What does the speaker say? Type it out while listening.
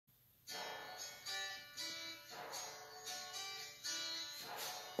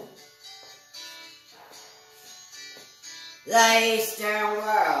the Eastern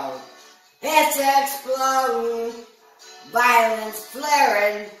world. It's exploding, violence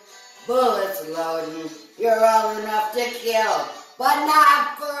flaring, bullets loading. You're old enough to kill, but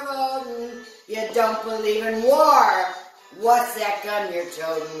not for voting. You don't believe in war. What's that gun you're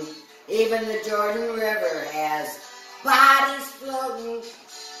toting? Even the Jordan River has bodies floating.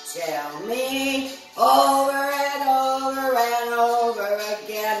 Tell me over and over and over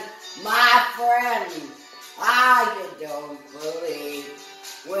again, my friend, you don't believe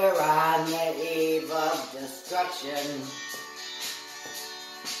we're on the eve of destruction.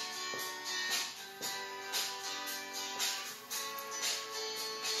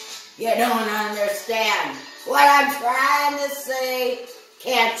 You don't understand what I'm trying to say.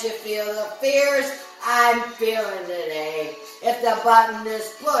 Can't you feel the fears I'm feeling today? If the button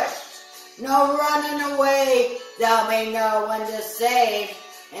is pushed, no running away. There'll be no one to save.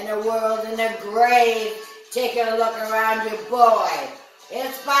 In a world in a grave, take a look around you, boy.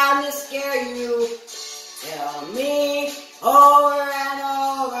 It's bound to scare you. Tell me over and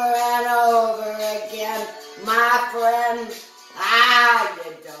over and over again, my friend,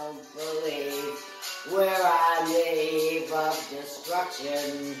 you don't believe we're on the eve of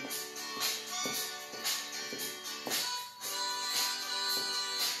destruction.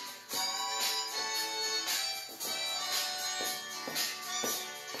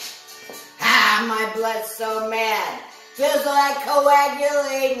 My blood's so mad, feels like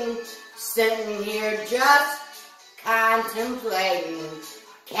coagulating, sitting here just contemplating.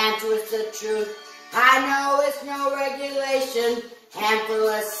 Can't twist the truth, I know it's no regulation. Handful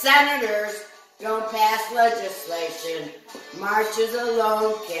of senators don't pass legislation. Marches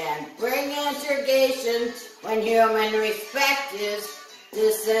alone can't bring integration when human respect is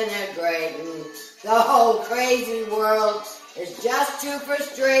disintegrating. The whole crazy world is just too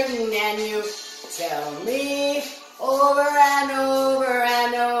frustrating, and you tell me over and over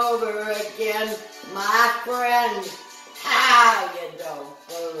and over again, my friend, you don't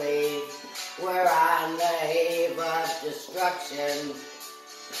believe we're on the eve of destruction.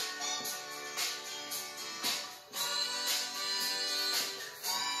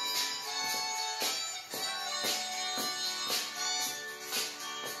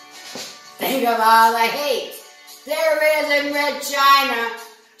 Think of all the hate there is in Red China.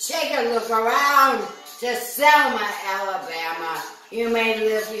 Take a look around to Selma, Alabama. You may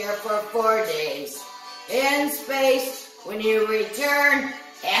live here for 4 days. In space, when you return,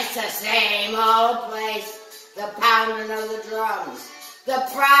 it's the same old place. The pounding of the drums, the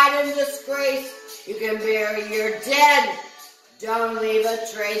pride and disgrace. You can bury your dead, don't leave a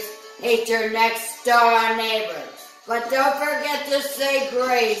trace. Hate your next door neighbor, but don't forget to say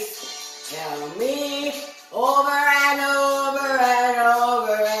grace. Tell me over and over and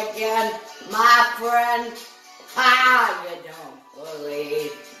over again, my friend, you don't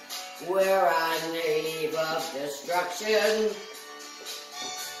believe we're on the eve of destruction.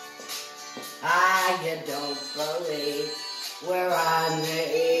 You don't believe we're on the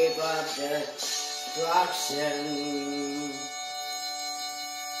eve of destruction.